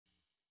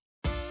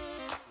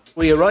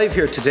We arrive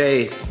here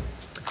today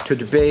to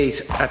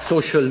debate at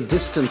social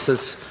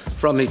distances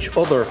from each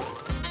other.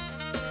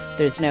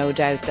 There's no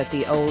doubt that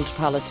the old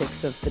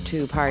politics of the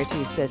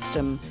two-party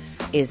system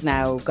is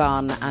now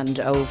gone and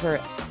over.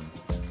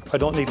 I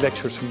don't need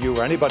lectures from you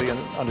or anybody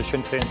on the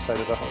Sinn Féin side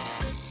of the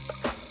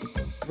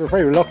house. We're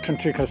very reluctant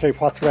to kind of say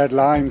what's red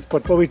lines,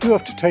 but we do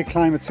have to take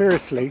climate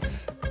seriously.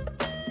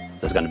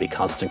 There's going to be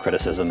constant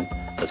criticism,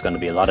 there's going to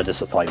be a lot of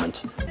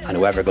disappointment, and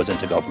whoever goes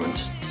into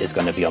government is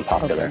going to be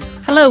unpopular. Okay.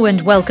 Hello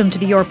and welcome to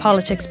the Your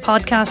Politics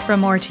podcast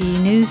from RTE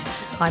News.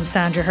 I'm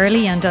Sandra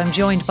Hurley and I'm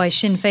joined by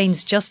Sinn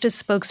Féin's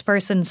Justice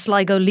spokesperson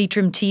Sligo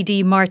Leitrim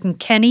TD Martin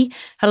Kenny.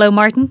 Hello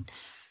Martin.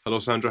 Hello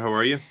Sandra, how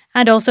are you?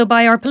 And also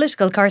by our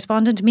political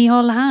correspondent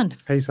Micheál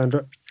Lehane. Hey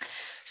Sandra.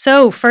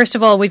 So first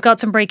of all, we've got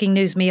some breaking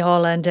news,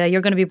 Micheál, and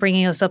you're going to be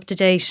bringing us up to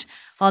date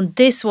on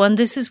this one.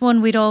 This is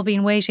one we'd all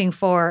been waiting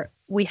for.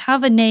 We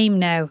have a name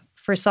now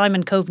for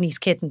Simon Coveney's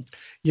kitten.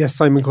 Yes,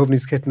 Simon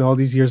Coveney's kitten. All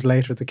these years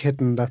later, the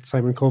kitten that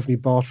Simon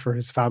Coveney bought for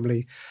his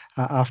family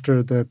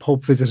after the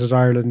Pope visited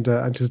Ireland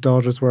and his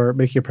daughters were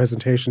making a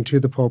presentation to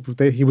the Pope.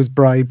 He was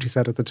bribed, he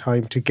said at the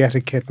time, to get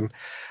a kitten.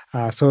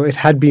 So it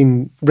had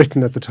been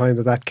written at the time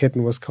that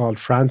kitten was called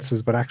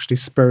Francis, but actually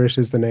Spirit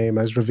is the name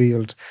as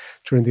revealed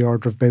during the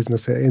Order of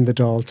Business in the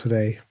Dáil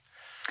today.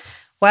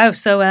 Wow,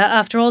 so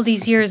after all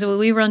these years,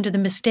 we were under the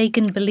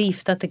mistaken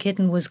belief that the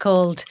kitten was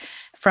called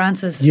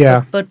Francis.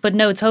 Yeah. But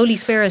no, it's Holy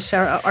Spirit or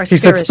Spirit. He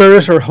said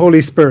Spirit or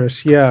Holy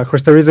Spirit. Yeah, of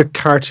course, there is a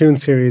cartoon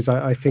series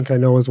I think I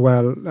know as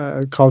well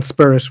called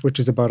Spirit, which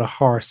is about a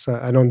horse,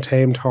 an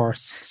untamed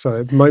horse. So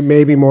it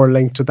may be more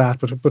linked to that,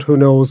 but who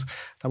knows?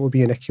 That would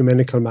be an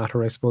ecumenical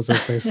matter, I suppose,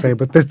 as they say.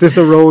 But this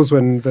arose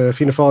when the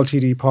Fianna Fáil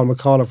TD Paul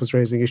McAuliffe was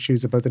raising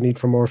issues about the need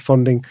for more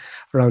funding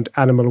around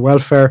animal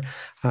welfare.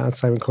 And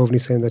Simon Coveney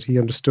saying that he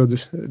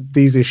understood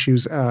these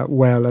issues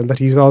well, and that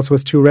he also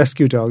has two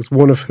rescue dogs,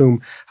 one of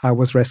whom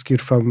was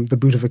rescued from the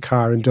boot of a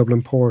car in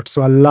Dublin Port.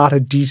 So a lot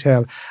of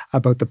detail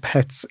about the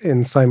pets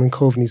in Simon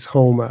Coveney's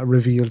home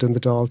revealed in the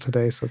Dáil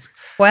today. So it's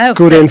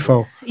good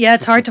info. Yeah,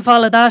 it's hard to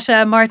follow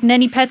that. Martin,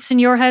 any pets in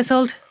your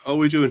household? Oh,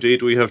 we do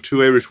indeed. We have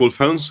two Irish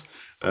wolfhounds,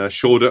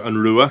 Shoda and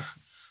Rua,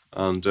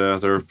 and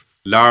they're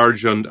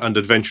large and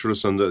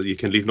adventurous, and you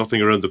can leave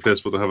nothing around the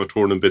place but they have a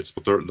torn in bits,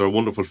 but they're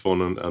wonderful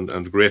fun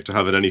and great to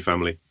have in any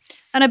family.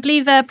 And I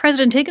believe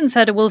President Higgins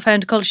had a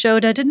wolfhound called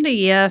Shoda, didn't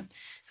he?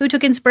 Who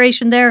took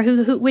inspiration there?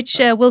 Which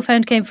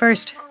wolfhound came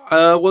first?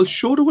 Well,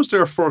 Shoda was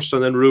there first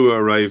and then Rua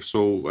arrived,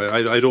 so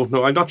I don't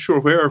know. I'm not sure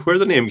where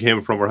the name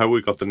came from or how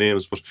we got the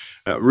names, but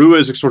Rua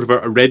is sort of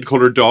a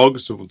red-coloured dog,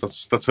 so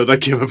that's how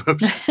that came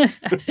about.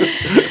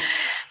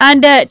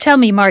 And tell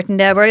me, Martin,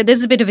 this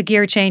is a bit of a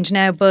gear change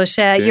now, but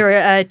you're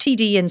a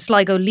TD in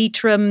Sligo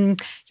Leitrim,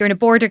 you're in a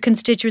border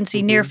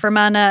constituency near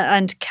Fermanagh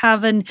and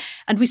Cavan,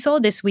 and we saw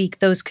this week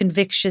those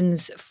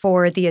convictions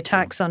for the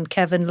attacks on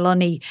Kevin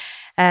Lunny.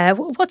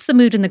 What's the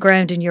mood in the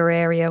ground in your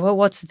area?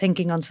 What's the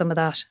thinking on some of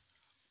that?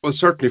 Well,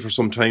 certainly for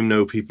some time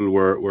now, people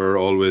were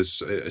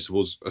always, I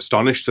suppose,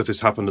 astonished that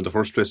this happened in the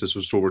first place. This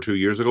was over 2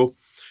 years ago.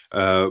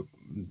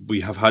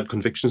 We have had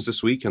convictions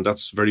this week, and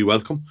that's very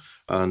welcome.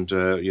 And,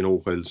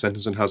 while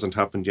sentencing hasn't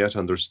happened yet,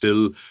 and there's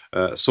still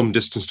some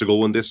distance to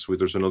go on this,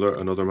 there's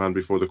another man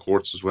before the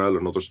courts as well,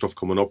 and other stuff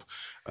coming up,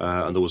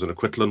 and there was an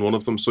acquittal on one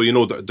of them. So,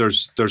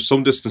 there's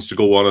some distance to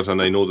go on it,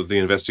 and I know that the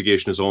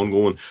investigation is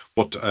ongoing.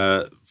 But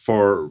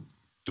for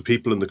the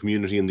people in the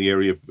community in the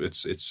area,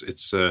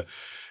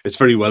 it's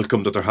very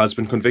welcome that there has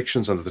been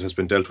convictions and that it has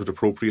been dealt with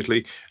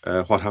appropriately.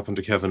 What happened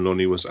to Kevin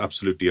Lunny was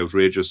absolutely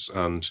outrageous,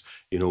 and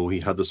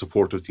he had the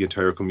support of the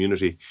entire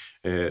community,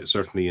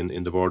 certainly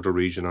in the border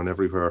region and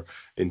everywhere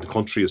in the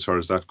country as far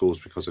as that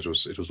goes, because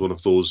it was one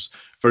of those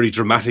very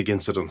dramatic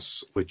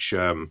incidents which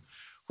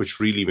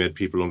really made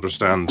people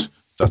understand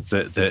that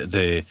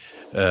that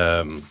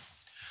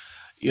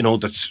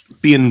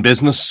being in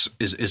business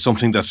is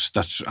something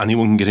that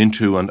anyone can get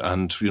into, and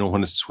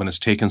when it's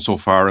taken so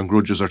far and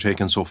grudges are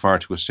taken so far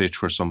to a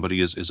stage where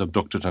somebody is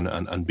abducted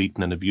and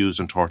beaten and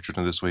abused and tortured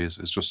in this way is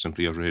just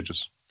simply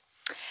outrageous.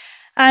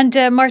 And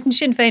Martin,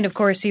 Sinn Féin, of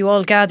course, you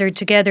all gathered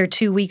together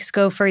 2 weeks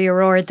ago for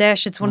your Ard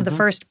Deis. It's one of the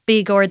first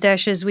big Ard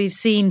Deishes we've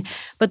seen.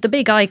 But the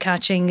big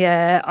eye-catching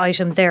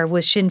item there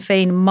was Sinn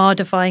Féin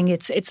modifying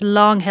its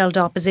long-held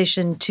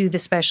opposition to the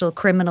Special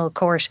Criminal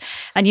Court.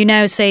 And you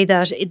now say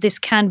that this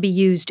can be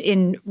used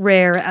in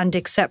rare and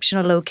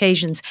exceptional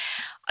occasions.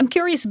 I'm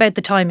curious about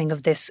the timing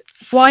of this.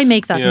 Why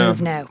make that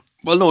move now?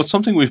 Well, no, it's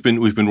something we've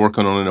been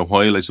working on in a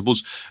while, I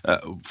suppose.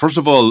 First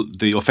of all,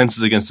 the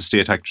offences against the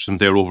state actors from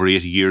there over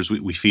 80 years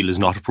we feel is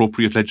not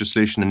appropriate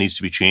legislation and needs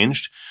to be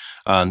changed.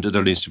 And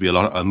there needs to be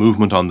a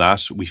movement on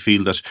that. We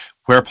feel that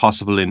where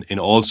possible in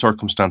all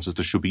circumstances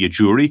there should be a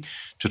jury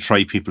to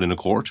try people in a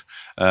court.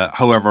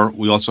 However,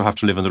 we also have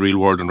to live in the real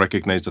world and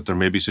recognise that there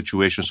may be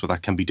situations where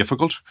that can be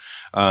difficult.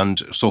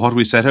 And so what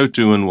we set out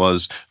doing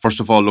was, first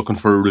of all, looking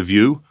for a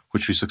review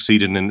which we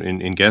succeeded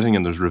in getting,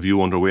 and there's a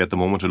review underway at the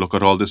moment to look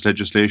at all this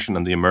legislation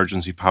and the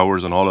emergency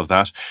powers and all of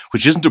that,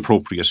 which isn't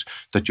appropriate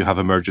that you have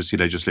emergency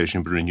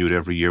legislation be renewed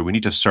every year. We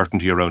need to have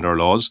certainty around our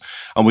laws.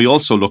 And we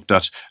also looked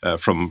at,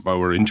 from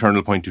our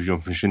internal point of view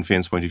and from Sinn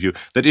Féin's point of view,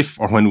 that if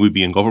or when we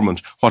be in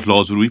government, what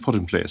laws would we put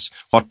in place?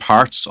 What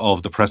parts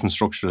of the present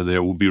structure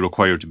there would be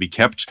required to be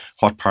kept?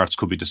 What parts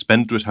could be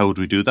dispensed with? How would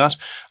we do that?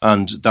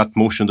 And that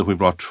motion that we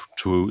brought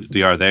to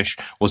the Ard Fheis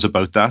was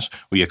about that.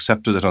 We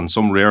accepted it on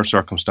some rare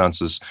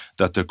circumstances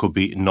that there could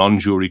be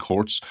non-jury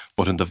courts,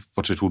 but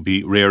it would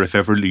be rare, if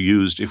ever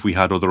used, if we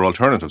had other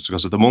alternatives.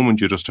 Because at the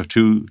moment you just have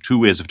two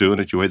ways of doing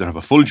it. You either have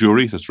a full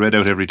jury that's read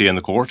out every day in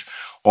the court,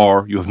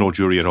 or you have no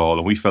jury at all.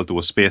 And we felt there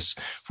was space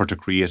to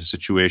create a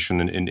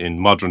situation in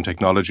modern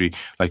technology.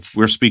 Like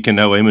we're speaking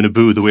now, I'm in a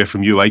booth away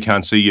from you, I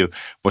can't see you,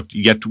 but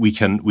yet we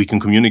can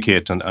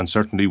communicate. And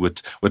certainly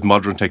with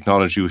modern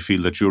technology, we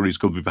feel that juries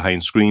could be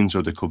behind screens,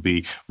 or they could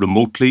be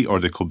remotely, or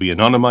they could be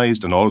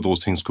anonymised, and all of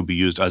those things could be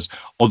used as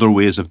other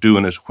ways of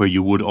doing it, where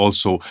you would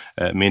also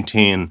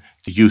maintain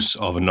the use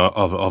of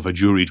a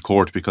juried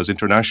court, because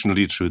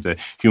internationally, through the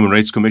Human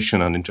Rights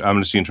Commission and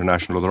Amnesty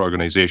International, other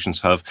organisations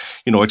have,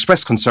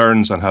 expressed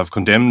concerns and have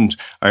condemned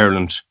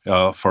Ireland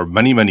for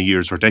many, many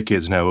years, for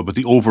decades now, about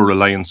the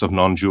over-reliance of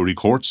non-jury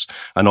courts,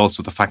 and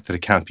also the fact that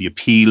it can't be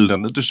appealed.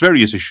 And there's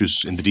various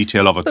issues in the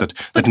detail of it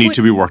that need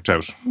to be worked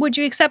out. Would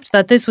you accept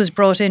that this was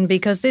brought in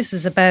because this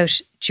is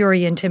about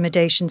jury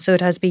intimidation? So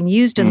it has been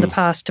used in the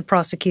past to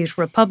prosecute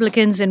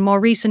Republicans. In more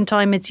recent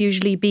time, it's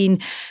usually been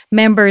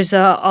members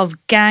of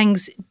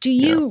gangs. Do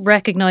you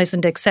recognise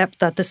and accept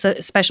that the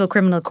Special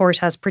Criminal Court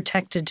has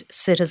protected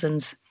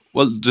citizens?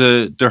 Well,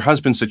 there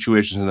has been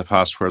situations in the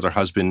past where there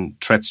has been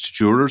threats to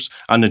jurors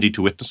and indeed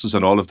to witnesses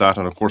and all of that.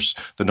 And of course,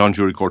 the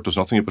non-jury court does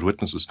nothing but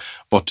witnesses.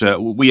 But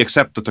we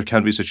accept that there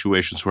can be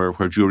situations where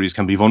juries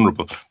can be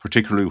vulnerable,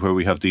 particularly where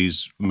we have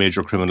these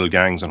major criminal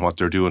gangs and what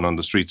they're doing on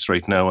the streets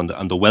right now,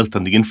 and the wealth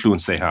and the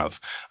influence they have.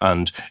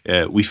 And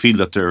we feel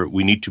that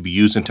we need to be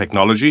using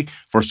technology,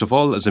 first of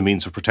all, as a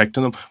means of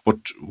protecting them, but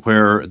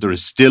where there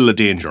is still a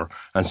danger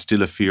and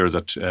still a fear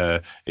that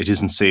it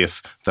isn't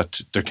safe, that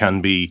there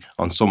can be,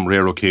 on some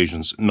rare occasions,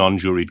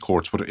 non-juried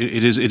courts. But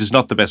it is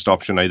not the best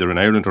option either in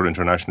Ireland or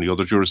internationally.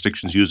 Other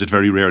jurisdictions use it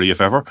very rarely, if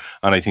ever.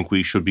 And I think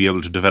we should be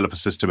able to develop a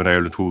system in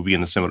Ireland who will be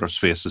in a similar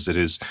space as it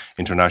is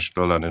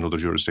international and in other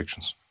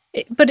jurisdictions.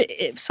 But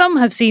some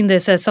have seen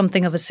this as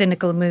something of a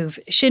cynical move.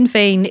 Sinn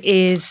Féin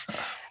is...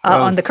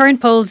 on the current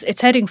polls,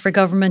 it's heading for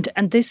government,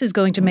 and this is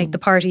going to make the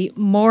party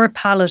more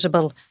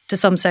palatable to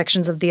some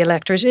sections of the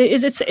electorate.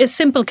 Is it a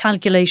simple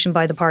calculation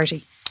by the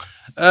party?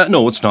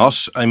 No, it's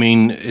not. I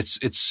mean, it's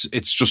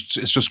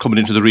just coming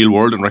into the real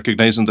world and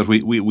recognising that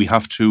we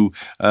have to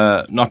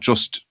not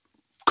just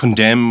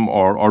condemn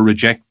or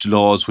reject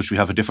laws which we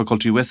have a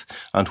difficulty with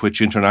and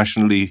which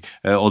internationally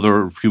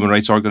other human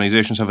rights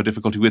organisations have a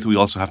difficulty with. We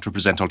also have to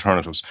present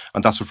alternatives,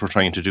 and that's what we're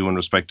trying to do in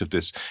respect of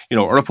this.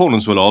 Our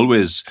opponents will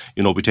always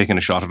be taking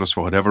a shot at us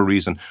for whatever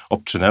reason.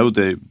 Up to now,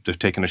 they've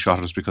taken a shot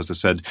at us because they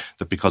said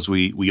that because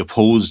we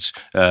opposed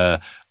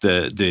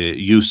the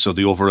use of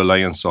the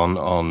over-reliance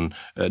on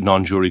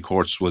non-jury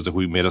courts was that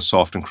we made us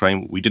soft in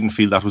crime. We didn't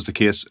feel that was the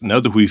case. Now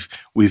that we've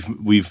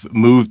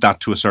moved that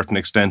to a certain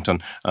extent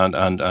and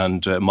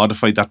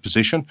modified that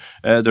position,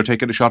 they're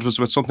taking a shot at us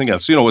about something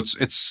else.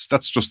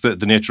 That's just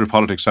the nature of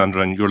politics,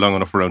 Sandra, and you're long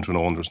enough around to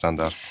understand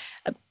that.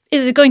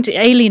 Is it going to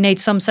alienate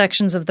some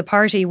sections of the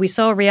party? We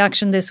saw a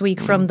reaction this week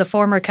from the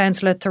former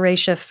councillor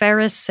Theresa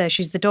Ferris.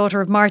 She's the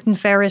daughter of Martin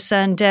Ferris,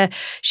 and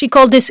she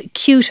called this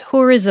cute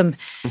hoorism.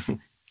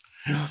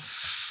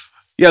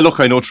 Yeah,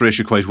 look, I know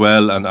Theresa quite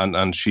well,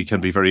 and she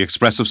can be very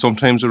expressive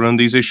sometimes around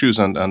these issues.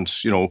 And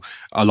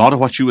a lot of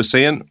what she was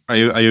saying, I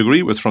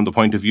agree with, from the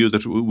point of view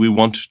that we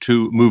want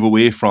to move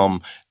away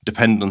from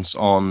dependence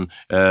on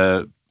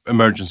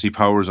emergency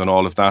powers and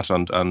all of that,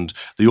 and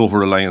the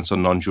over-reliance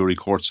on non-jury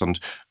courts. And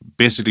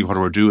basically what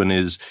we're doing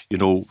is,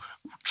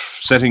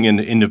 setting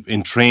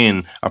in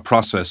train a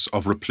process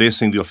of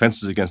replacing the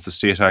Offences Against the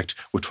State Act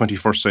with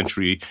 21st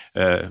century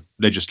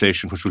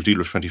legislation which will deal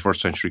with 21st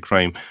century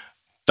crime.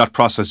 That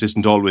process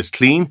isn't always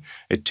clean.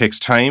 It takes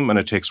time and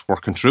it takes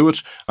working through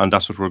it, and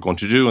that's what we're going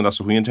to do, and that's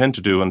what we intend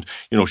to do. And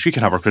she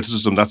can have her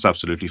criticism, that's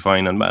absolutely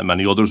fine, and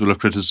many others will have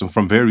criticism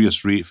from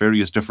various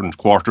different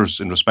quarters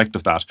in respect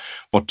of that.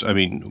 But I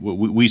mean,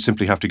 we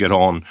simply have to get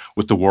on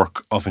with the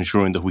work of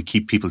ensuring that we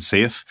keep people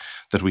safe,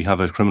 that we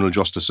have a criminal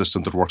justice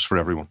system that works for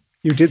everyone.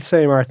 You did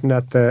say, Martin,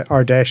 at the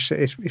Ard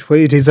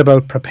Fheis, it is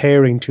about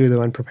preparing too,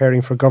 though, and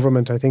preparing for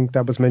government. I think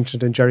that was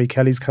mentioned in Jerry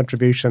Kelly's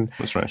contribution.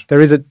 That's right.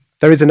 There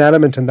is an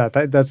element in that.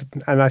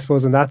 And I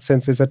suppose in that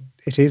sense is that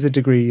it is a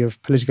degree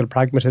of political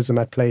pragmatism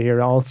at play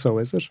here also,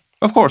 is it?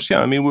 Of course,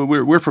 yeah. I mean,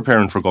 we're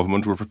preparing for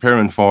government. We're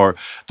preparing for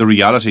the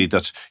reality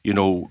that,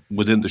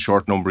 within the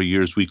short number of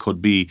years we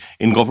could be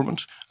in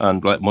government,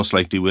 and most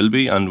likely will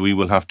be, and we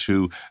will have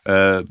to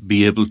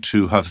be able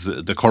to have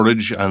the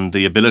courage and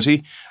the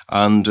ability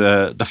and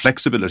the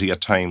flexibility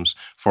at times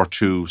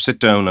to sit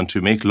down and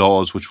to make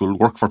laws which will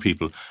work for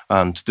people.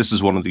 And this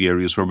is one of the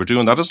areas where we're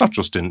doing that. It's not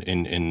just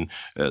in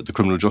the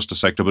criminal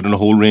justice sector, but in a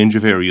whole range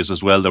of areas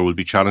as well. There will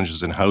be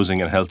challenges in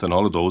housing and health and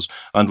all of those,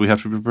 and we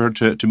have to be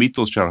prepared to meet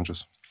those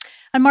challenges.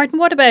 And Martin,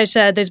 what about,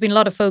 there's been a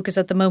lot of focus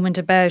at the moment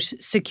about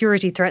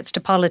security threats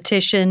to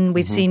politicians.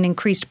 We've seen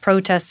increased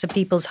protests at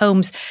people's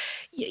homes.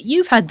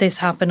 You've had this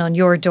happen on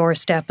your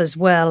doorstep as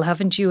well,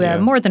 haven't you,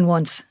 more than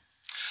once?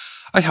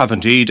 I have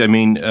indeed. I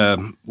mean,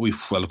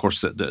 of course,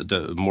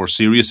 the more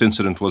serious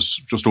incident was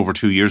just over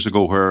 2 years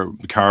ago, where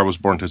the car was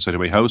burnt outside of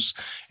my house.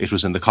 It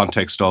was in the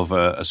context of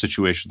a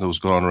situation that was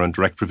going on around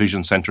direct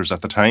provision centres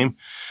at the time.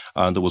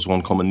 And there was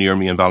one coming near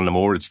me in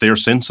Ballinamore. It's there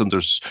since, and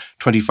there's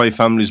 25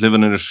 families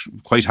living in it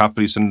quite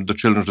happily, sending their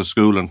children to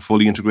school and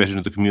fully integrated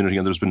into the community.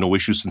 And there's been no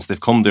issues since they've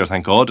come there,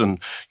 thank God. And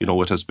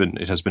it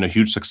has been a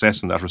huge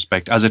success in that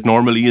respect, as it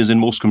normally is in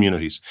most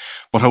communities.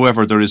 But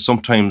however, there is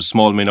sometimes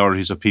small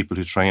minorities of people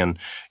who try and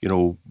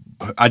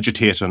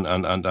agitate and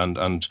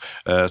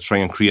try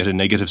and create a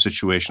negative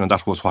situation, and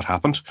that was what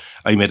happened.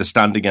 I made a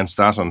stand against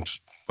that, and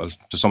well,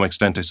 to some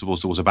extent, I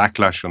suppose there was a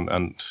backlash,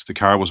 and the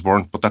car was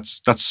burnt. But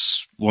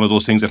that's one of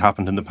those things that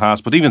happened in the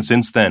past. But even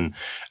since then,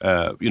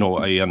 I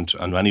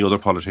and many other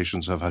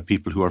politicians have had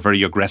people who are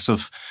very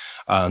aggressive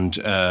and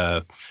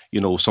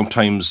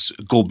sometimes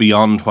go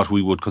beyond what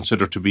we would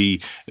consider to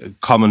be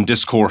common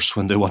discourse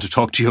when they want to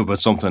talk to you about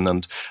something,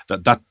 and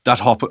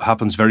that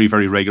happens very,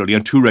 very regularly,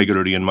 and too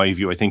regularly in my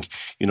view. I think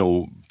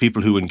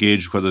people who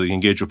engage, whether they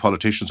engage with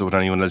politicians or with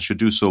anyone else, should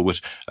do so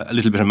with a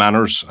little bit of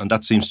manners, and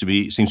that seems to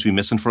be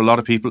missing for a lot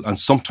of people. And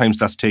sometimes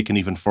that's taken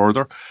even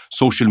further.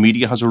 Social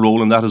media has a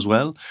role in that as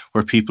well,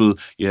 where people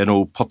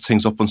put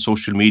things up on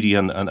social media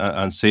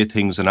and say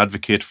things and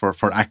advocate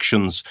for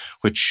actions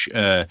which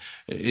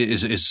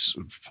is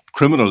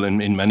criminal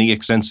in many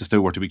extents if they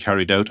were to be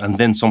carried out, and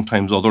then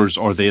sometimes others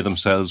or they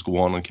themselves go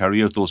on and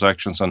carry out those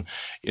actions, and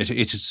it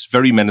is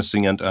very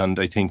menacing and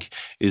I think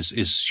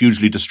is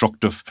hugely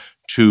destructive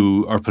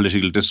to our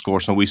political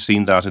discourse. And we've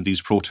seen that in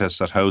these protests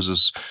at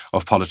houses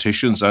of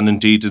politicians, and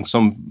indeed in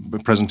some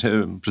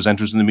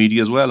presenters in the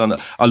media as well. And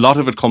a lot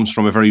of it comes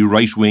from a very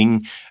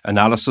right-wing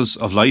analysis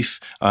of life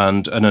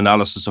and an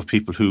analysis of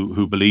people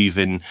who believe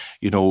in,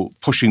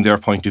 pushing their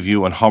point of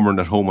view and hammering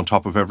it home on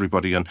top of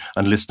everybody and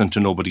listening to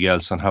nobody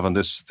else, and having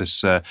this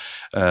I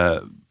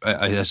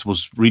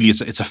suppose really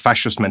it's a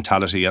fascist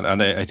mentality,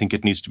 and I think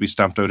it needs to be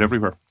stamped out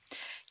everywhere.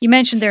 You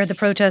mentioned there the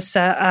protests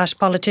at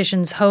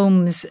politicians'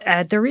 homes.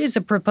 There is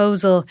a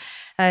proposal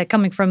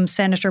coming from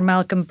Senator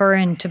Malcolm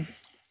Byrne to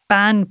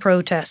ban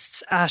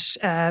protests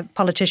at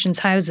politicians'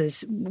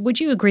 houses. Would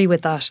you agree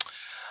with that?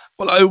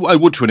 Well, I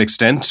would to an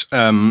extent.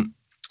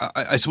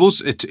 I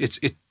suppose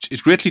it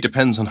greatly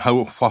depends on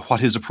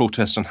what is a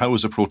protest and how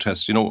is a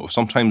protest.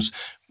 Sometimes,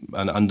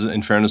 and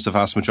in fairness, the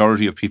vast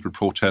majority of people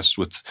protest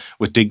with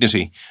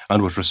dignity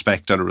and with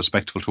respect and are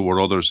respectful toward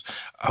others.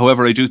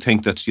 However, I do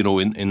think that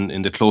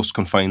in the close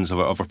confines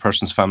of a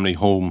person's family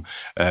home,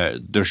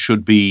 there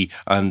should be,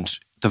 and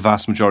the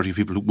vast majority of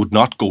people would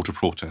not go to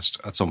protest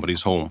at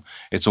somebody's home.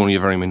 It's only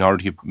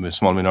a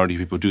small minority of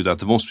people who do that.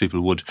 The most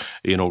people would,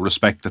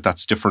 respect that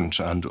that's different,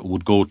 and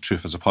would go to,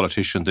 if as a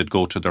politician, they'd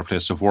go to their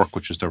place of work,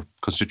 which is their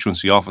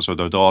constituency office or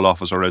their Dáil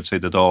office, or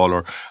outside the Dáil,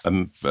 or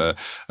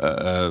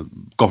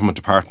government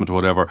department or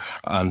whatever.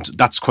 And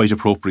that's quite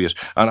appropriate.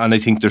 And I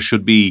think there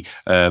should be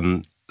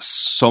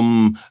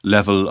some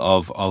level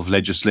of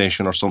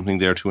legislation or something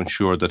there to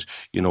ensure that,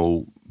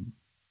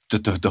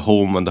 the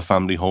home and the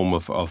family home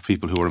of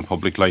people who are in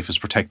public life is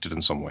protected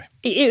in some way.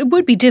 It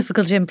would be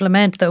difficult to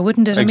implement, though,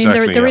 wouldn't it? Exactly,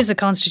 I mean, there is a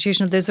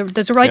constitution. There's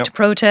a right to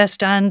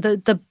protest, and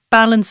the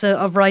balance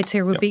of rights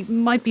here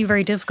might be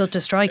very difficult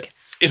to strike.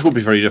 It would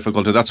be very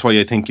difficult, and that's why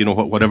I think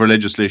whatever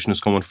legislation is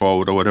coming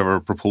forward or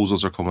whatever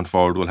proposals are coming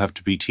forward will have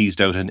to be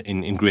teased out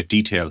in great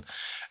detail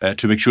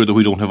to make sure that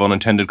we don't have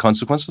unintended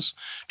consequences,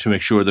 to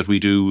make sure that we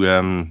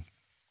do.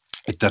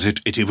 That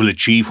it will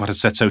achieve what it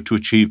sets out to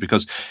achieve,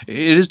 because it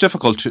is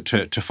difficult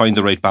to find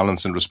the right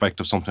balance in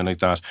respect of something like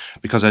that,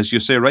 because as you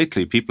say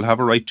rightly, people have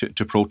a right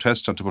to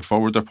protest and to put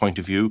forward their point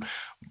of view,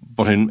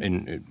 but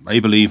I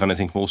believe, and I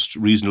think most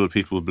reasonable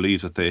people will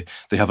believe, that they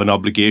have an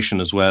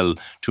obligation as well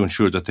to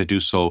ensure that they do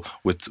so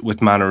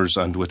with manners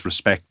and with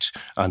respect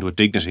and with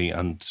dignity,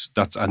 and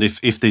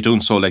if they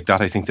don't so like that,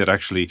 I think they'd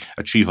actually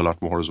achieve a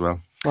lot more as well.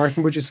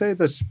 Martin, would you say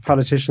that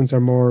politicians are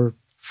more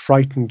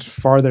frightened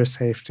for their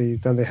safety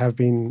than they have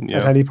been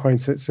at any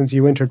point since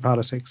you entered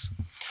politics?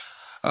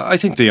 I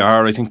think they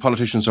are. I think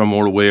politicians are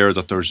more aware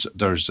that there's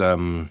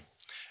a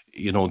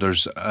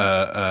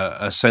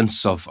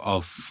sense of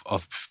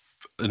a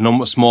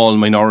small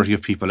minority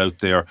of people out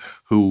there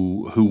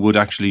who would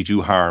actually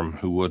do harm,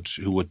 who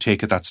would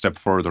take it that step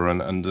further.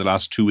 And the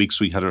last 2 weeks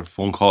we had a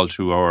phone call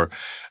to our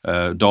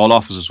Dáil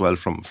office as well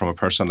from a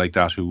person like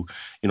that who,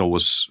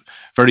 was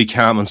very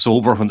calm and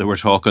sober when they were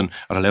talking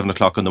at 11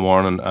 o'clock in the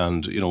morning,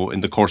 and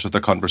in the course of their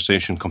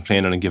conversation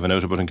complaining and giving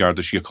out about An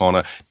Garda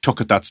Síochána,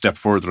 took it that step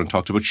further and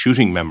talked about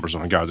shooting members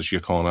of An Garda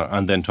Síochána,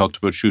 and then talked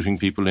about shooting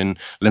people in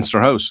Leinster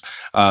House.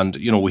 And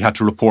we had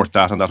to report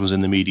that, and that was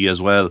in the media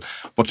as well.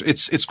 But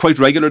it's quite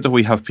regular that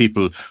we have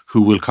people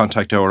who will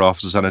contact our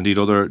offices, and indeed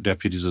other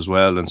deputies as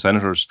well and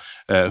senators,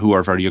 who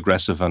are very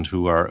aggressive and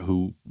who are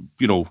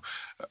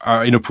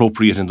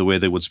inappropriate in the way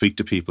they would speak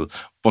to people.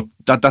 But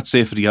that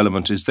safety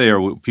element is there.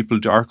 People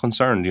are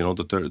concerned,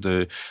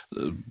 that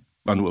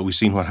and we've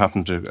seen what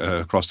happened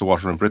across the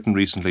water in Britain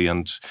recently,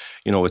 and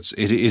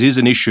it is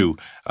an issue,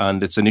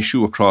 and it's an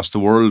issue across the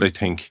world. I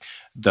think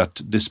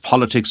that this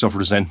politics of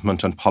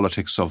resentment and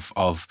politics of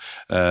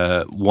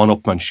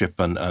one-upmanship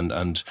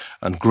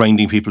and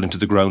grinding people into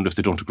the ground if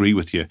they don't agree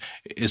with you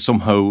is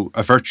somehow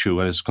a virtue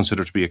and is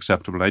considered to be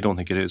acceptable. I don't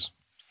think it is.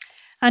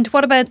 And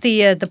what about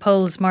the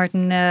polls,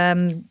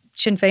 Martin?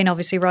 Sinn Féin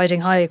obviously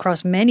riding high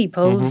across many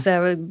polls,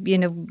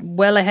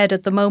 well ahead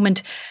at the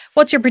moment.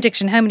 What's your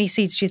prediction? How many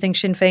seats do you think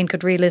Sinn Féin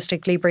could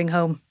realistically bring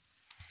home?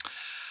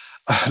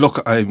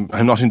 Look,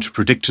 I'm not into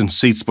predicting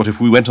seats, but if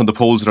we went on the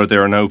polls that are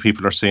there now,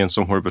 people are saying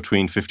somewhere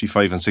between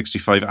 55 and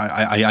 65.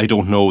 I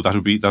don't know. That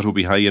would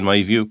be high in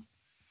my view.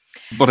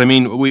 But I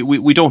mean,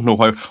 we don't know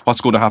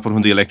what's going to happen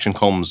when the election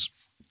comes.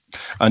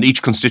 And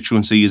each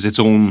constituency is its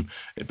own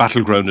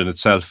battleground in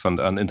itself, and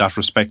in that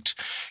respect,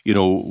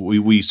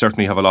 we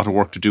certainly have a lot of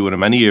work to do in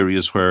many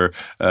areas where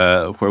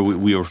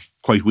we are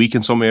quite weak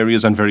in some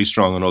areas and very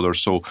strong in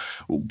others. So,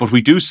 but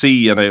we do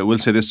see, and I will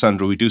say this,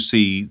 Sandra, we do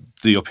see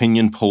the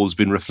opinion polls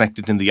being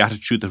reflected in the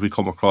attitude that we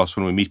come across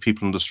when we meet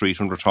people on the street,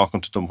 when we're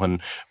talking to them, when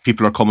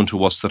people are coming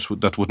to us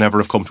that would never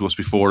have come to us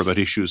before about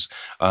issues,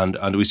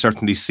 and we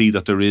certainly see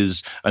that there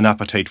is an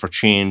appetite for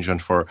change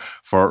and for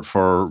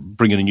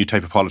bringing a new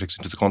type of politics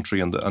into the country,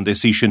 and they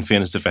see Sinn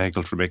Féin as the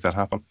vehicle to make that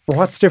happen. Well,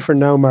 what's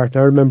different now,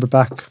 Martin? I remember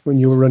back when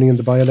you were running in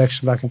the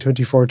by-election back in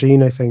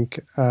 2014, I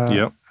think.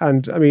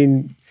 And I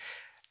mean,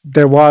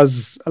 there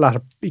was a lot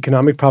of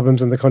economic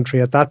problems in the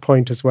country at that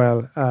point as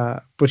well,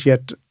 but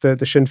yet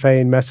the Sinn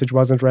Féin message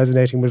wasn't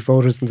resonating with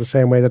voters in the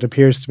same way that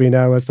appears to be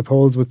now, as the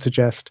polls would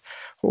suggest.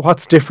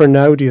 What's different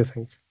now, do you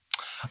think?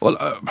 Well,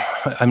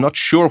 I'm not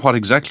sure what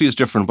exactly is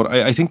different, but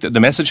I think that the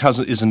message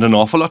isn't an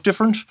awful lot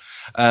different.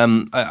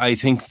 I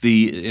think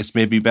it's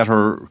maybe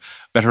better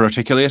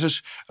articulated.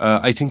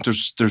 I think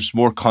there's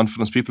more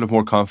confidence. People have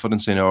more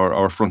confidence in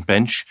our front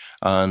bench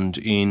and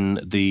in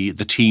the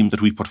team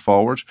that we put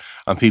forward,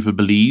 and people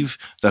believe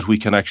that we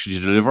can actually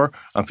deliver,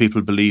 and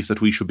people believe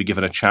that we should be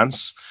given a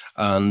chance,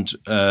 and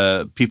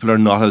people are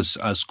not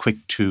as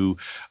quick to,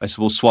 I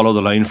suppose, swallow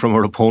the line from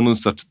our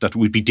opponents that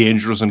we'd be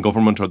dangerous in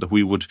government, or that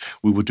we would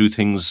do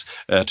things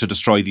to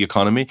destroy the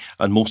economy.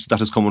 And most of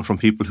that is coming from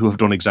people who have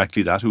done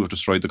exactly that, who have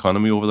destroyed the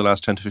economy over the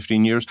last 10 to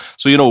 15 years.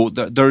 So,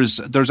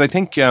 there's I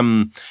think,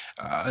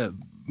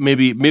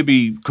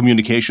 maybe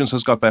communications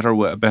has got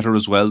better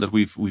as well, that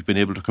we've been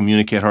able to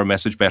communicate our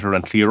message better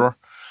and clearer.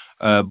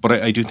 But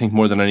I do think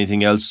more than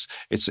anything else,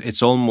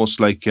 it's almost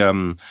like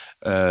that,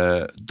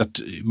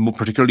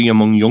 particularly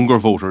among younger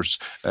voters,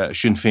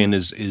 Sinn Féin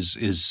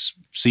is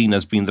seen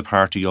as being the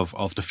party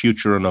of the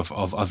future and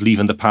of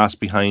leaving the past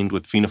behind.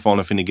 With Fianna Fáil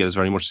and Fine Gael is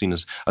very much seen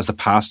as the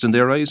past in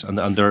their eyes, and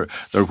they're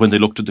when they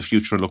look to the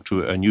future and look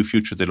to a new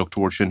future, they look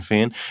towards Sinn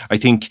Féin. I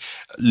think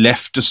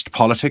leftist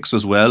politics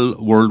as well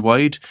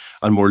worldwide,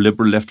 and more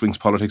liberal left-wing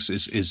politics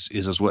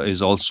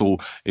is also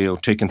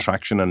taking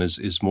traction, and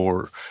is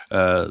more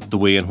the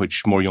way in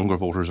which more younger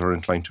voters are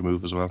inclined to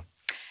move as well.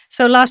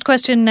 So last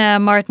question,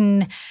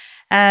 Martin.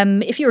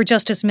 If you were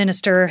Justice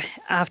Minister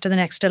after the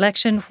next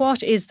election,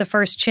 what is the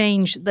first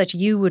change that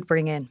you would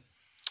bring in?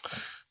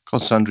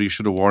 God, Sandra, you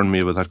should have warned me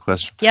about that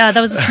question. Yeah, that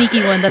was a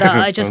sneaky one that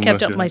I just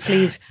kept up my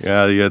sleeve.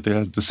 Yeah,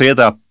 to say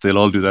that, they'll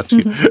all do that to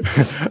you.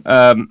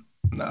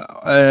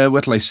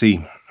 What will I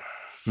see?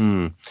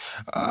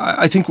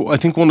 I think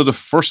one of the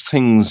first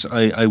things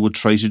I would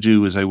try to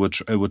do is I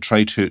would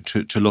try to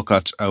look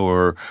at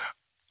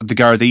the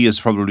Gardaí is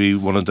probably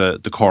one of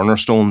the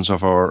cornerstones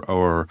of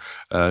our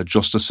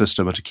justice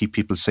system, and to keep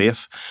people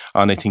safe.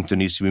 And I think there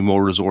needs to be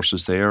more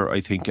resources there. I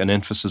think an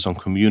emphasis on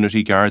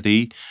community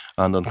Gardaí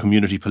and on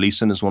community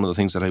policing is one of the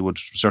things that I would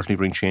certainly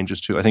bring changes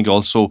to. I think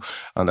also,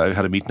 and I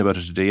had a meeting about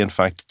it today, in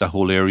fact, the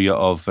whole area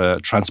of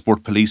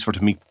transport police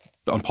to meet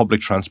on public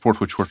transport,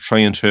 which we're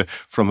trying to,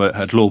 from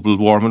a global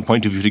warming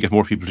point of view, to get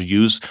more people to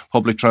use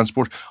public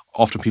transport.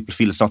 Often people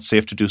feel it's not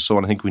safe to do so,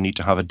 and I think we need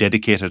to have a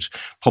dedicated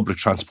public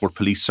transport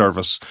police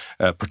service,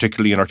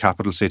 particularly in our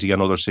capital city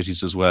and other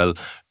cities as well,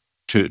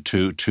 to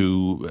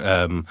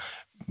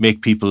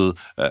make people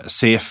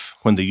safe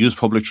when they use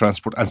public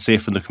transport and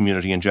safe in the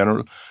community in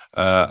general.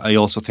 I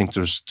also think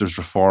there's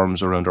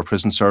reforms around our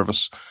prison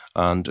service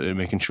and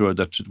making sure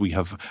that we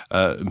have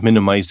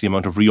minimised the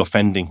amount of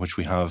reoffending which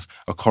we have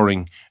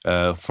occurring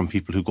from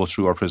people who go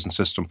through our prison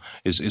system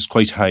is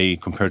quite high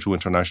compared to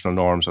international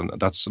norms, and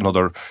that's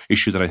another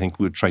issue that I think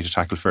we would try to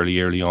tackle fairly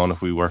early on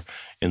if we were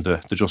in the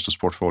justice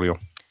portfolio.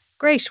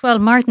 Great. Well,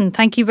 Martin,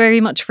 thank you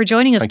very much for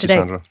joining us today.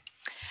 Thank you, Sandra.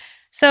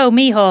 So,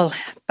 Micheál,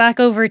 back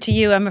over to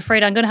you. I'm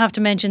afraid I'm going to have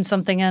to mention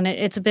something, and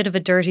it's a bit of a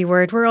dirty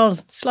word. We're all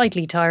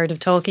slightly tired of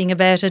talking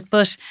about it,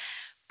 but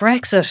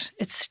Brexit,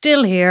 it's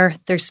still here.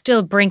 There's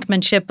still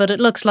brinkmanship, but it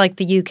looks like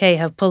the UK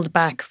have pulled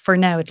back, for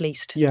now at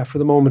least. Yeah, for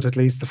the moment at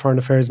least. The Foreign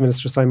Affairs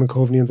Minister Simon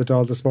Coveney in the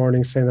Dáil this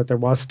morning saying that there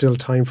was still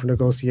time for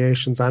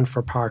negotiations and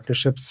for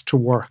partnerships to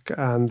work,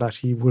 and that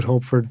he would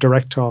hope for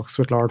direct talks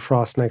with Lord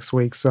Frost next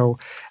week. So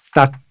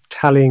that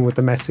tallying with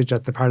the message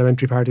at the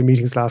parliamentary party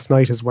meetings last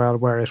night as well,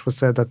 where it was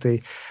said that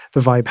the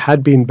vibe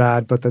had been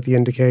bad, but that the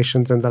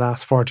indications in the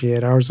last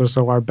 48 hours or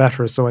so are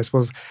better. So I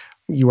suppose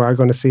you are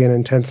going to see an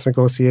intense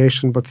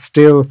negotiation, but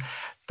still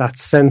that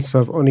sense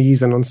of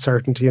unease and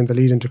uncertainty in the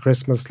lead into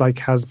Christmas, like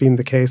has been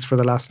the case for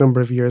the last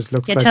number of years,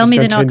 looks like tell me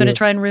they're not going to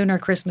try and ruin our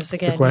Christmas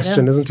again. That's the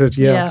question, isn't it?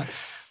 Yeah.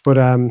 But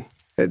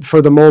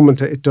for the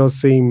moment, it does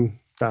seem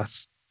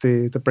that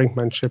the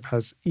brinkmanship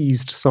has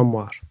eased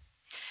somewhat.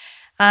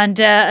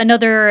 And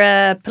another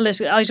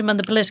item on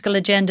the political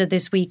agenda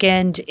this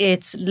weekend,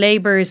 it's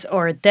Labour's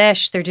Ard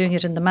Deis. They're doing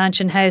it in the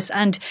Mansion House,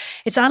 and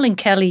it's Alan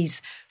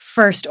Kelly's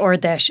first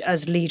Ard Deis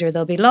as leader.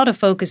 There'll be a lot of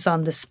focus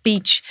on the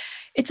speech.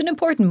 It's an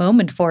important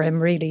moment for him,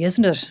 really,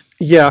 isn't it?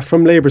 Yeah,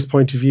 from Labour's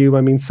point of view,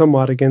 I mean,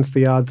 somewhat against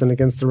the odds and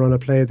against the run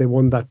of play, they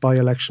won that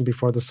by-election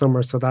before the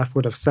summer, so that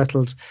would have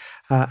settled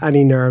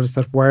any nerves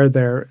that were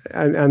there.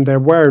 And there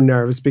were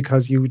nerves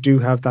because you do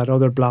have that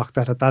other bloc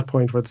that at that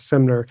point were the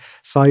similar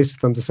size to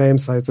them, the same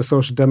size, the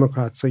Social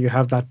Democrats. So you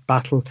have that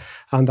battle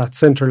on that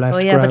centre-left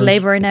ground. Oh yeah, but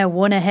Labour are now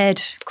one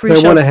ahead.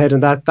 Crucial. They're one ahead,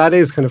 and that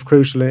is kind of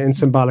crucial in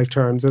symbolic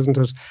terms, isn't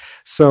it?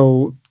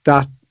 So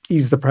that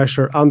eased the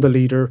pressure on the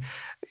leader.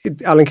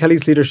 Alan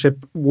Kelly's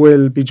leadership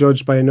will be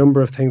judged by a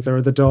number of things. There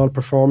are the Dáil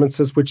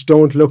performances, which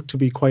don't look to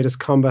be quite as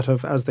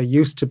combative as they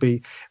used to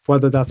be.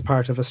 Whether that's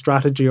part of a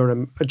strategy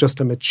or just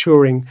a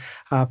maturing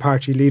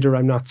party leader,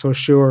 I'm not so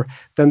sure.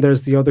 Then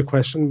there's the other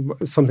question,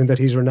 something that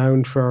he's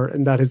renowned for,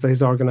 and that is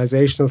his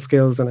organisational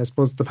skills. And I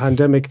suppose the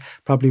pandemic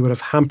probably would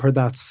have hampered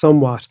that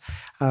somewhat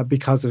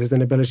because of his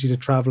inability to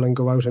travel and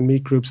go out and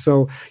meet groups.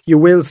 So you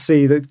will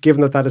see that,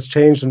 given that has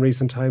changed in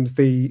recent times,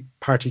 the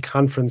party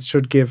conference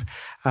should give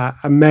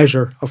a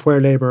measure of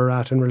where Labour are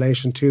at in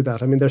relation to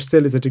that. I mean, there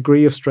still is a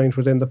degree of strength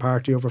within the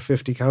party, over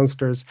 50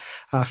 councillors,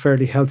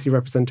 fairly healthy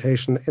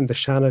representation in the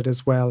Seanad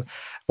as well.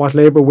 What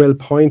Labour will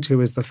point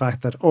to is the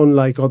fact that,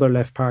 unlike other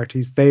left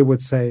parties, they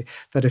would say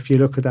that if you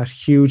look at that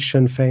huge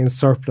Sinn Féin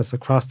surplus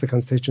across the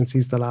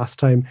constituencies the last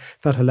time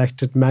that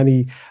elected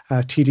many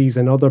TDs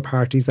in other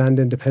parties and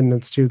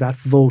independents too, that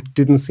vote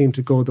didn't seem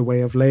to go the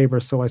way of Labour.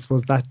 So I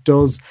suppose that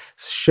does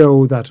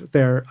show that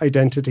their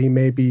identity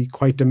may be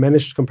quite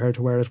diminished compared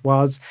to where it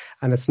was,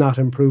 and it's not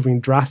improving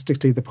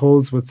drastically, the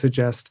polls would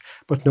suggest,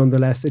 but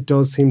nonetheless it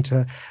does seem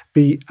to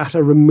be at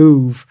a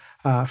remove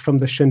from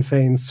the Sinn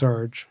Féin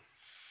surge.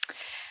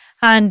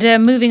 And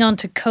moving on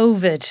to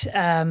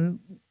COVID,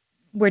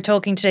 we're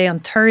talking today on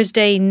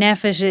Thursday.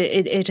 NEFIT,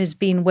 it has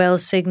been well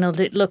signalled.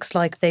 It looks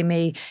like they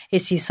may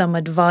issue some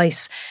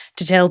advice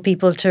to tell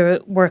people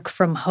to work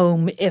from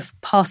home if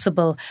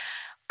possible.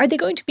 Are they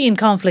going to be in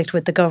conflict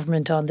with the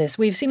government on this?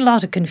 We've seen a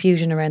lot of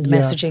confusion around the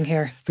messaging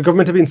here. The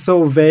government have been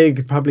so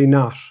vague, probably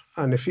not.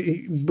 And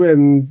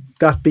when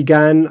that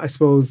began, I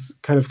suppose,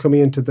 kind of coming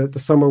into the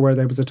summer where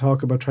there was a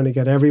talk about trying to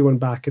get everyone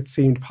back, it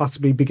seemed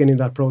possibly beginning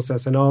that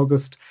process in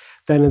August,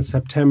 then in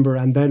September.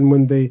 And then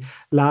when the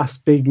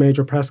last big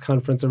major press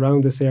conference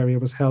around this area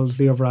was held,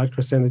 Leo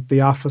Varadkar saying that the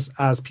office,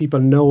 as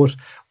people know it,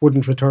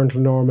 wouldn't return to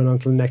normal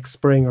until next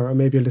spring or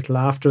maybe a little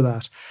after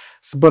that.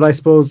 So, but I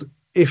suppose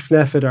if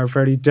NEFIT are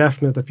very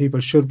definite that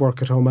people should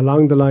work at home,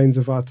 along the lines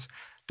of what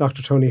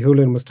Dr. Tony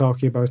Hoolan was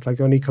talking about,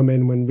 like only come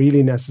in when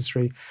really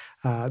necessary,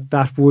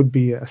 that would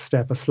be a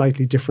step, a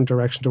slightly different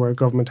direction to where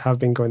government have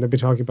been going. They'll be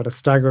talking about a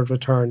staggered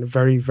return, a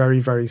very,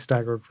 very, very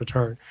staggered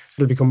return.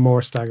 It'll become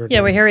more staggered.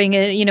 Yeah, we're hearing,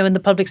 in the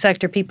public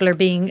sector, people are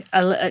being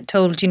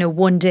told,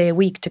 1 day a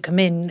week to come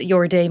in.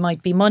 Your day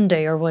might be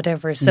Monday or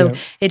whatever. So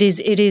it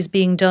is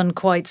being done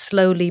quite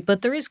slowly,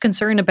 but there is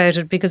concern about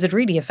it because it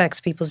really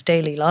affects people's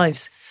daily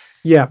lives.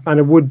 Yeah, and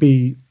it would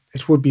be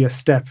a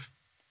step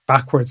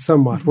backwards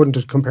somewhat, wouldn't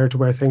it, compared to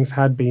where things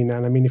had been?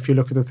 And I mean, if you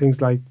look at the things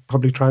like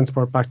public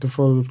transport back to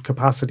full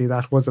capacity,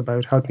 that was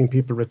about helping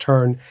people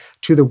return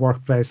to the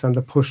workplace, and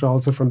the push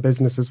also from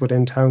businesses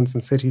within towns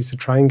and cities to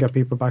try and get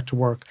people back to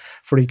work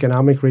for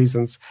economic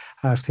reasons.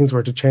 If things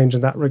were to change in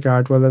that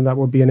regard, well, then that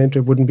would be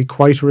it wouldn't be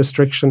quite a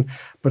restriction,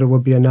 but it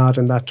would be a nod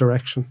in that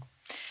direction.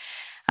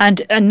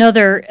 And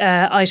another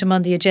item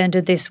on the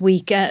agenda this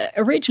week,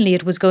 originally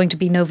it was going to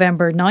be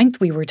November 9th.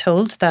 We were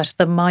told that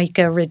the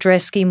MICA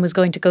redress scheme was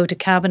going to go to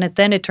Cabinet.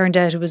 Then it turned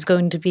out it was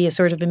going to be a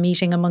sort of a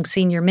meeting among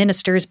senior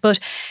ministers, but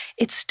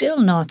it's still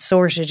not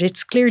sorted.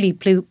 It's clearly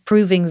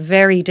proving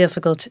very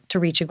difficult to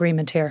reach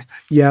agreement here.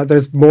 Yeah,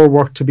 there's more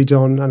work to be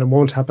done, and it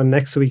won't happen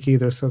next week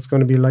either. So it's going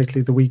to be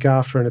likely the week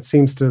after. And it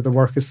seems the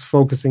work is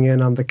focusing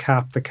in on the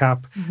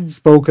cap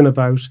spoken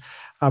about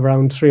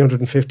around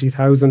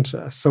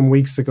 350,000 some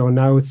weeks ago.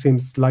 Now it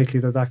seems likely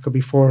that could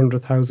be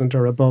 400,000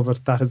 or above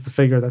it. That is the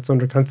figure that's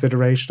under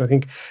consideration. I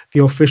think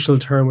the official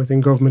term within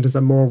government is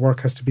that more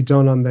work has to be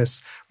done on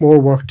this. More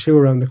work too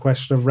around the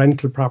question of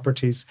rental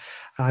properties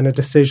and a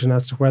decision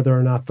as to whether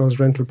or not those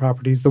rental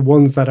properties, the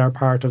ones that are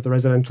part of the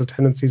Residential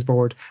Tenancies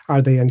Board,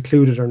 are they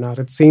included or not?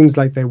 It seems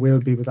like they will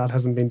be, but that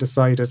hasn't been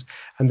decided.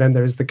 And then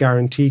there is the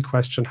guarantee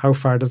question. How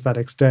far does that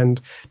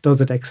extend?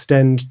 Does it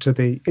extend to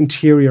the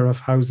interior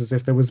of houses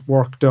if there was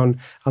work done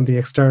on the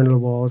external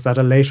walls at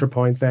a later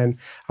point then?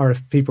 Or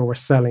if people were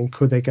selling,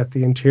 could they get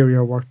the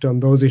interior work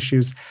done? Those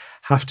issues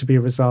have to be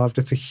resolved.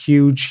 It's a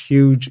huge,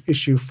 huge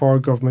issue for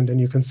government,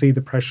 and you can see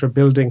the pressure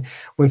building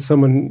when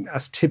someone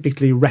as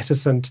typically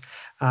reticent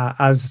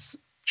as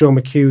Joe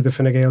McHugh, the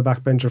Fine Gael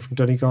backbencher from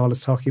Donegal,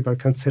 is talking about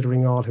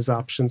considering all his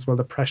options. Well,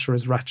 the pressure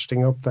is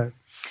ratcheting up then.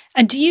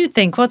 And do you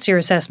think, what's your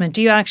assessment?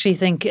 Do you actually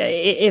think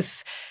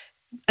if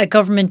a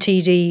government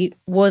TD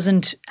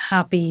wasn't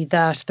happy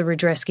that the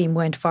redress scheme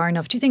went far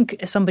enough, do you think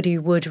somebody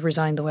would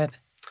resign the whip?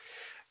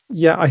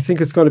 Yeah, I think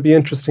it's going to be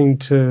interesting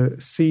to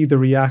see the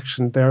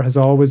reaction. There has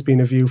always been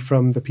a view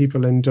from the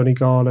people in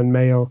Donegal and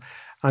Mayo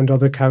and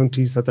other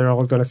counties that they're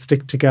all going to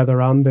stick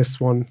together on this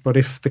one. But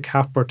if the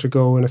cap were to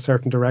go in a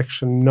certain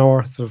direction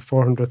north of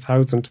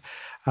 400,000,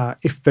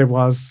 if there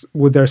was,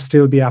 would there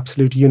still be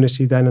absolute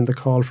unity then in the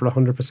call for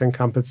 100%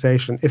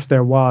 compensation? If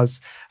there was,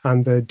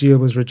 and the deal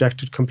was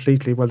rejected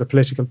completely, well, the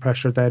political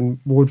pressure then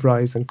would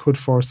rise and could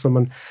force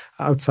someone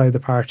outside the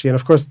party. And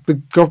of course, the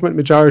government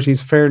majority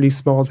is fairly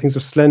small. Things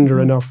are slender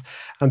enough,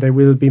 and they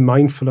will be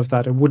mindful of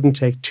that. It wouldn't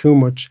take too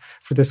much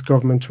for this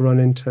government to run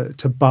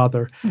into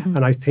bother.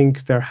 And I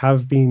think there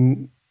have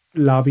been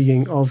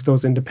lobbying of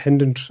those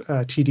independent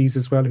TDs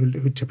as well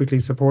who typically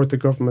support the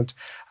government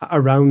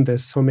around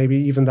this. So maybe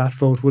even that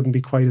vote wouldn't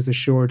be quite as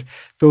assured.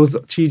 Those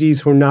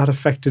TDs who are not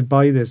affected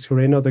by this, who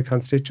are in other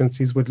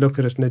constituencies, would look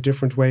at it in a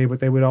different way,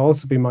 but they would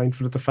also be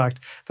mindful of the fact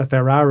that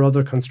there are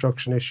other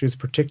construction issues,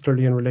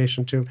 particularly in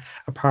relation to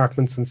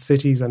apartments and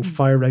cities and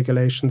fire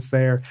regulations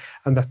there,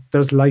 and that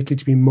there's likely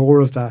to be more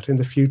of that in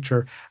the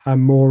future,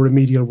 more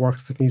remedial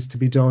works that needs to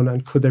be done,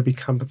 and could there be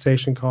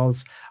compensation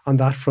calls on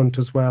that front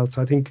as well.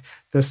 So I think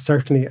there's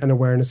certainly an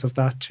awareness of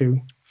that too.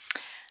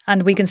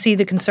 And we can see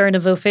the concern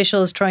of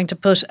officials trying to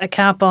put a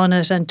cap on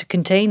it and to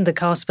contain the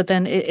cost, but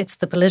then it's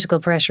the political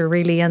pressure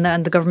really, and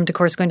the government of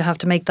course is going to have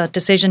to make that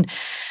decision.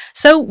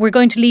 So we're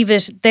going to leave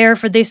it there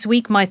for this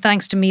week. My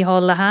thanks to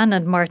Micheál Lehane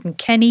and Martin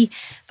Kenny.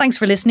 Thanks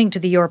for listening to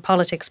the Your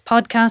Politics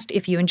podcast.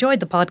 If you enjoyed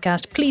the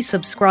podcast, please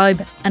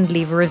subscribe and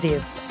leave a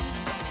review.